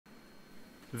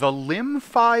The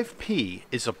Lim-5P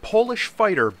is a Polish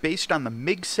fighter based on the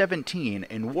MiG-17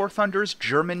 in War Thunder's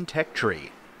German tech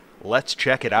tree. Let's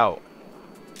check it out.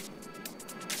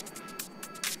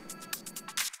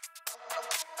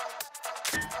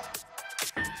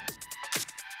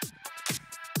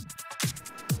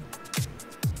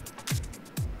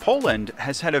 Poland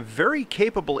has had a very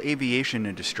capable aviation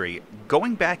industry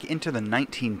going back into the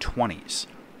 1920s.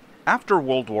 After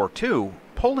World War II,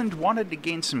 Poland wanted to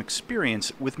gain some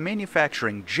experience with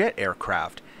manufacturing jet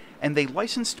aircraft, and they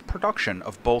licensed production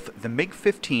of both the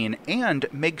MiG-15 and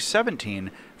MiG-17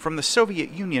 from the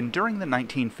Soviet Union during the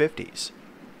 1950s.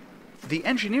 The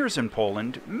engineers in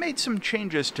Poland made some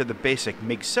changes to the basic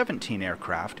MiG-17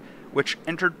 aircraft, which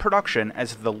entered production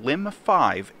as the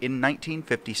Lim-5 in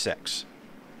 1956.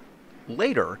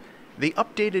 Later, the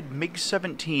updated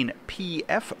MiG-17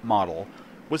 PF model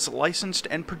was licensed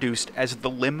and produced as the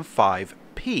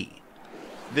Lim-5P.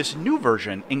 This new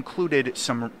version included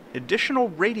some additional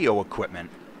radio equipment,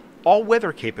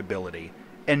 all-weather capability,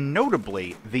 and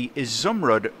notably the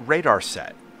Izumrud radar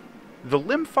set. The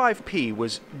Lim-5P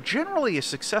was generally a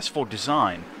successful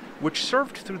design, which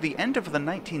served through the end of the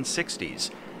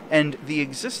 1960s, and the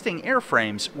existing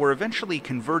airframes were eventually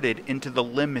converted into the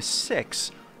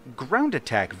Lim-6 ground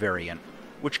attack variant,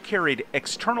 which carried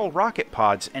external rocket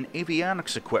pods and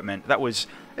avionics equipment that was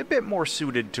a bit more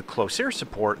suited to close air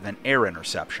support than air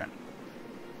interception.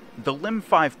 The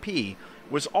Lim-5P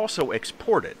was also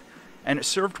exported, and it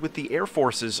served with the air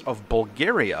forces of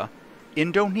Bulgaria,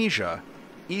 Indonesia,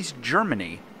 East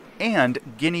Germany, and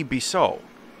Guinea-Bissau.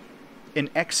 An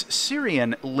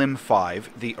ex-Syrian Lim-5,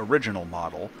 the original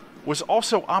model, was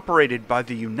also operated by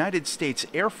the United States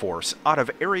Air Force out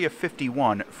of Area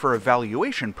 51 for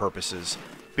evaluation purposes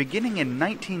beginning in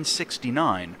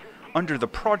 1969 under the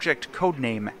project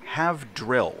codename Have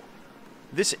Drill.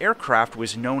 This aircraft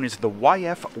was known as the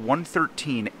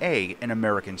YF-113A in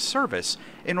American service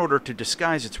in order to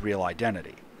disguise its real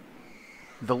identity.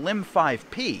 The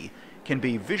Lim-5P can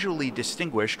be visually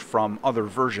distinguished from other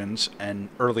versions and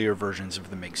earlier versions of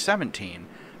the MiG-17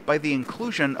 by the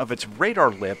inclusion of its radar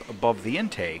lip above the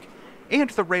intake and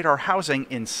the radar housing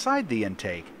inside the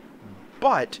intake,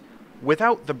 but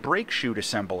without the brake chute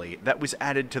assembly that was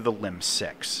added to the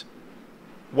Lim-6.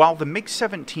 While the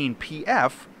MiG-17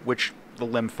 PF, which the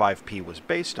Lim-5P was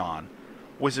based on,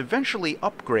 was eventually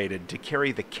upgraded to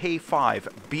carry the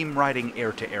K-5 beam-riding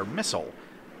air-to-air missile,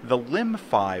 the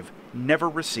Lim-5 never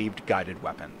received guided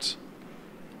weapons.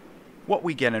 What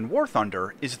we get in War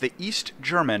Thunder is the East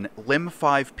German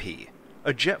Lim-5P,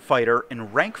 a jet fighter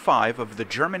in rank 5 of the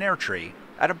German air tree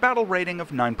at a battle rating of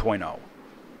 9.0.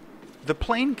 The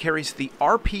plane carries the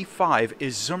RP-5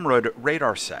 Izumrud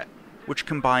radar set, which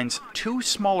combines two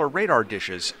smaller radar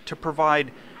dishes to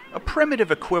provide a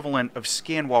primitive equivalent of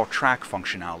scan-while-track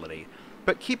functionality,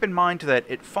 but keep in mind that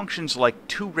it functions like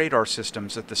two radar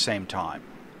systems at the same time.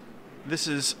 This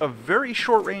is a very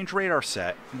short-range radar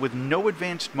set with no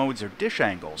advanced modes or dish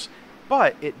angles,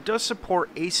 but it does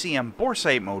support ACM bore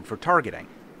sight mode for targeting.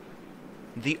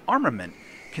 The armament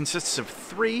consists of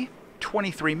three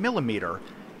 23mm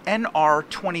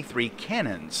NR-23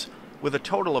 cannons with a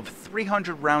total of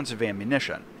 300 rounds of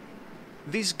ammunition.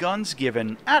 These guns give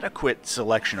an adequate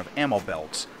selection of ammo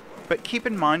belts, but keep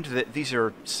in mind that these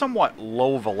are somewhat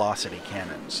low-velocity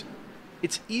cannons.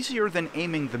 It's easier than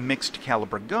aiming the mixed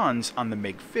caliber guns on the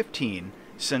MiG-15,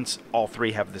 since all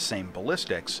three have the same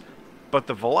ballistics, but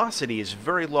the velocity is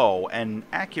very low and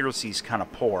accuracy is kind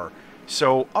of poor,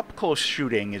 so up-close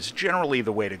shooting is generally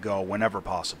the way to go whenever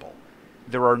possible.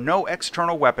 There are no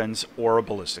external weapons or a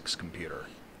ballistics computer.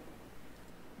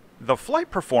 The flight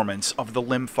performance of the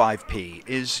Lim-5P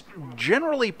is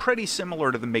generally pretty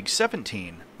similar to the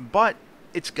MiG-17, but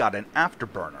it's got an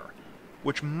afterburner,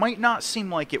 which might not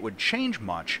seem like it would change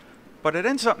much, but it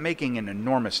ends up making an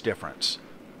enormous difference.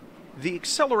 The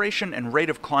acceleration and rate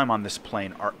of climb on this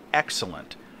plane are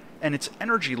excellent, and its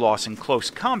energy loss in close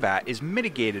combat is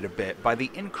mitigated a bit by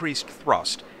the increased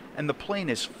thrust, and the plane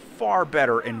is far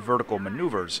better in vertical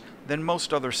maneuvers than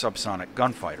most other subsonic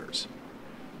gunfighters.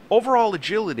 Overall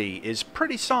agility is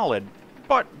pretty solid,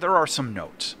 but there are some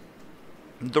notes.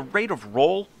 The rate of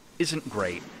roll isn't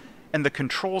great, and the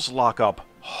controls lock up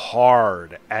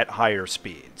hard at higher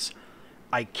speeds.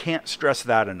 I can't stress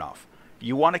that enough.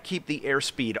 You want to keep the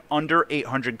airspeed under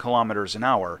 800 kilometers an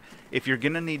hour if you're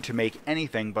going to need to make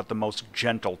anything but the most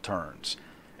gentle turns.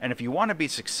 And if you want to be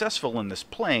successful in this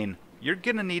plane, you're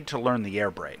going to need to learn the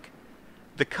air brake.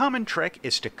 The common trick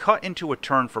is to cut into a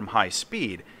turn from high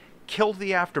speed, kill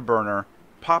the afterburner,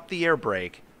 pop the air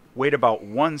brake, wait about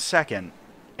 1 second,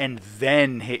 and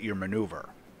then hit your maneuver.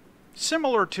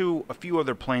 Similar to a few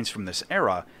other planes from this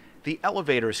era, the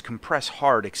elevators compress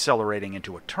hard accelerating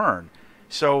into a turn,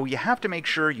 so you have to make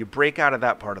sure you break out of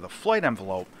that part of the flight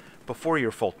envelope before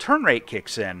your full turn rate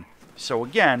kicks in, so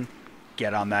again,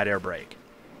 get on that air brake.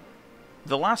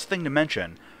 The last thing to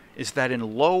mention is that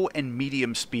in low and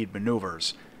medium speed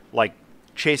maneuvers, like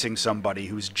chasing somebody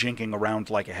who's jinking around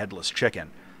like a headless chicken,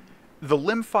 the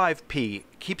Lim-5P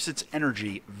keeps its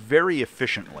energy very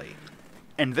efficiently,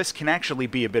 and this can actually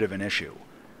be a bit of an issue.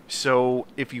 So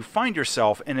if you find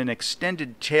yourself in an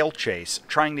extended tail chase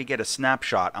trying to get a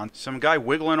snapshot on some guy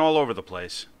wiggling all over the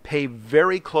place, pay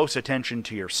very close attention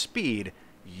to your speed,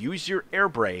 use your air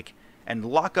brake, and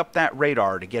lock up that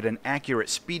radar to get an accurate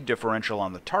speed differential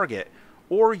on the target,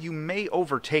 or you may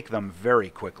overtake them very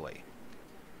quickly.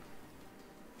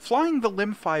 Flying the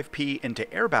Lim-5P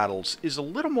into air battles is a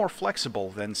little more flexible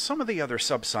than some of the other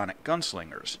subsonic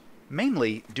gunslingers,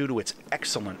 mainly due to its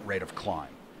excellent rate of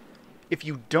climb. If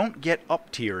you don't get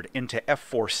up-tiered into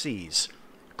F4Cs,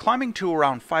 climbing to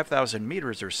around 5,000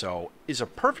 meters or so is a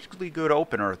perfectly good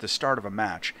opener at the start of a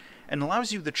match and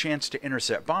allows you the chance to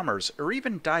intercept bombers or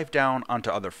even dive down onto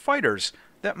other fighters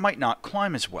that might not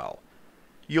climb as well.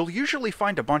 You'll usually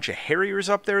find a bunch of Harriers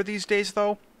up there these days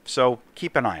though, so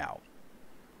keep an eye out.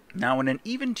 Now in an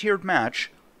even-tiered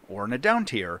match, or in a down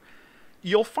tier,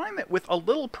 you'll find that with a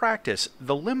little practice,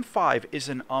 the Lim-5 is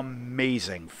an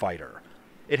amazing fighter.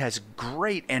 It has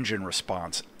great engine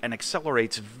response and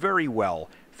accelerates very well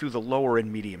through the lower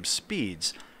and medium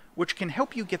speeds, which can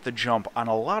help you get the jump on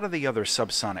a lot of the other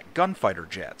subsonic gunfighter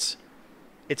jets.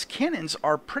 Its cannons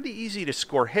are pretty easy to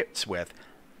score hits with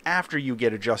after you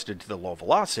get adjusted to the low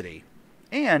velocity,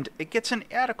 and it gets an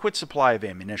adequate supply of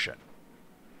ammunition.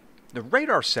 The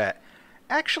radar set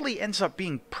actually ends up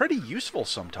being pretty useful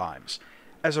sometimes,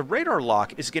 as a radar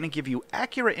lock is going to give you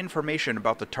accurate information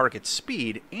about the target's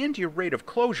speed and your rate of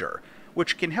closure,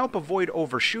 which can help avoid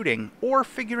overshooting or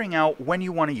figuring out when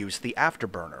you want to use the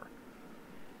afterburner.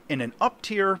 In an up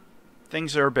tier,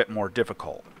 things are a bit more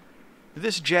difficult.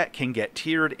 This jet can get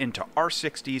tiered into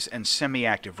R-60s and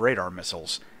semi-active radar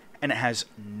missiles, and it has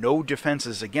no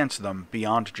defenses against them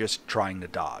beyond just trying to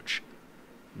dodge.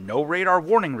 No radar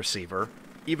warning receiver,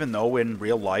 even though in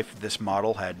real life this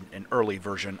model had an early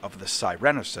version of the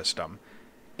Sirena system,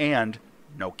 and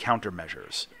no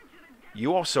countermeasures.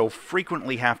 You also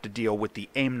frequently have to deal with the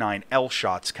AIM-9L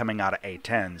shots coming out of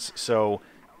A-10s, so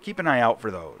keep an eye out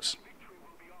for those.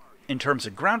 In terms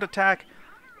of ground attack,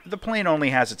 the plane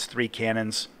only has its 3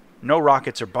 cannons, no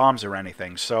rockets or bombs or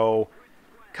anything, so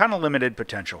kinda limited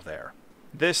potential there.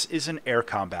 This is an air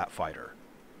combat fighter.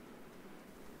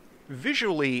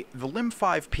 Visually, the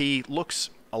Lim-5P looks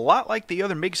a lot like the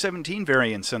other MiG-17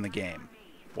 variants in the game.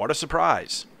 What a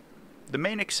surprise! The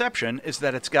main exception is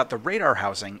that it's got the radar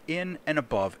housing in and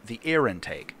above the air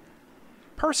intake.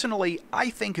 Personally, I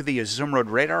think the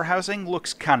Azumrud radar housing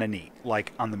looks kinda neat,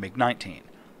 like on the MiG-19,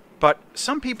 but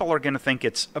some people are going to think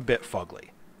it's a bit fugly.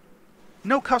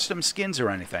 No custom skins or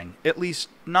anything, at least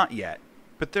not yet,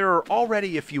 but there are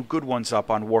already a few good ones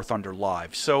up on War Thunder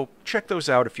Live, so check those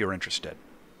out if you're interested.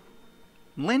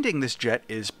 Landing this jet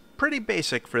is pretty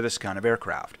basic for this kind of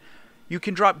aircraft. You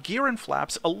can drop gear and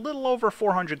flaps a little over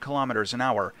 400 kilometers an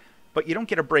hour, but you don't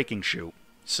get a braking chute,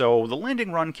 so the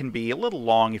landing run can be a little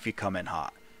long if you come in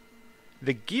hot.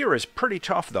 The gear is pretty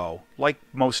tough though, like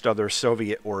most other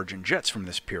Soviet origin jets from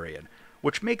this period,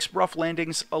 which makes rough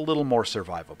landings a little more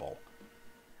survivable.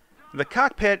 The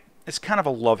cockpit is kind of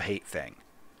a love-hate thing.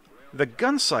 The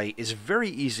gun sight is very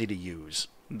easy to use,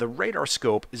 the radar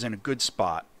scope is in a good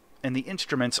spot, and the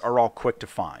instruments are all quick to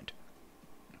find.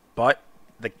 But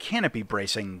the canopy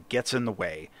bracing gets in the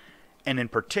way, and in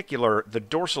particular, the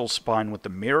dorsal spine with the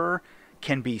mirror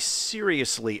can be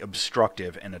seriously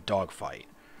obstructive in a dogfight.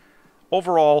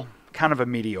 Overall, kind of a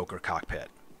mediocre cockpit.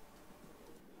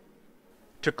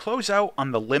 To close out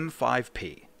on the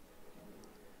Lim-5P,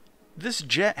 this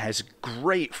jet has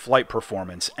great flight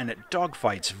performance and it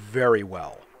dogfights very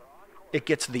well. It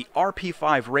gets the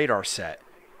RP5 radar set,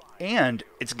 and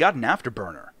it's got an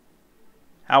afterburner.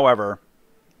 However,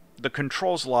 the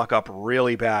controls lock up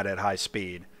really bad at high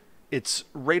speed, its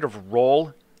rate of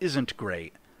roll isn't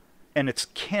great, and its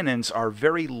cannons are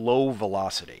very low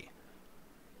velocity.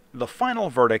 The final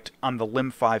verdict on the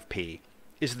Lim-5P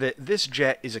is that this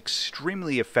jet is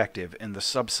extremely effective in the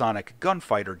subsonic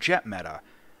gunfighter jet meta,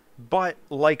 but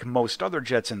like most other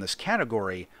jets in this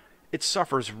category, it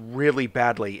suffers really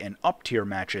badly in up-tier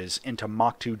matches into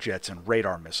Mach 2 jets and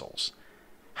radar missiles.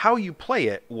 How you play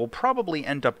it will probably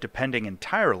end up depending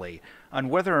entirely on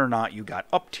whether or not you got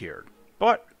up-tiered,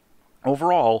 but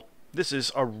overall, this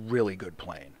is a really good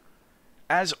plane.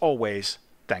 As always,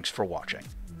 thanks for watching.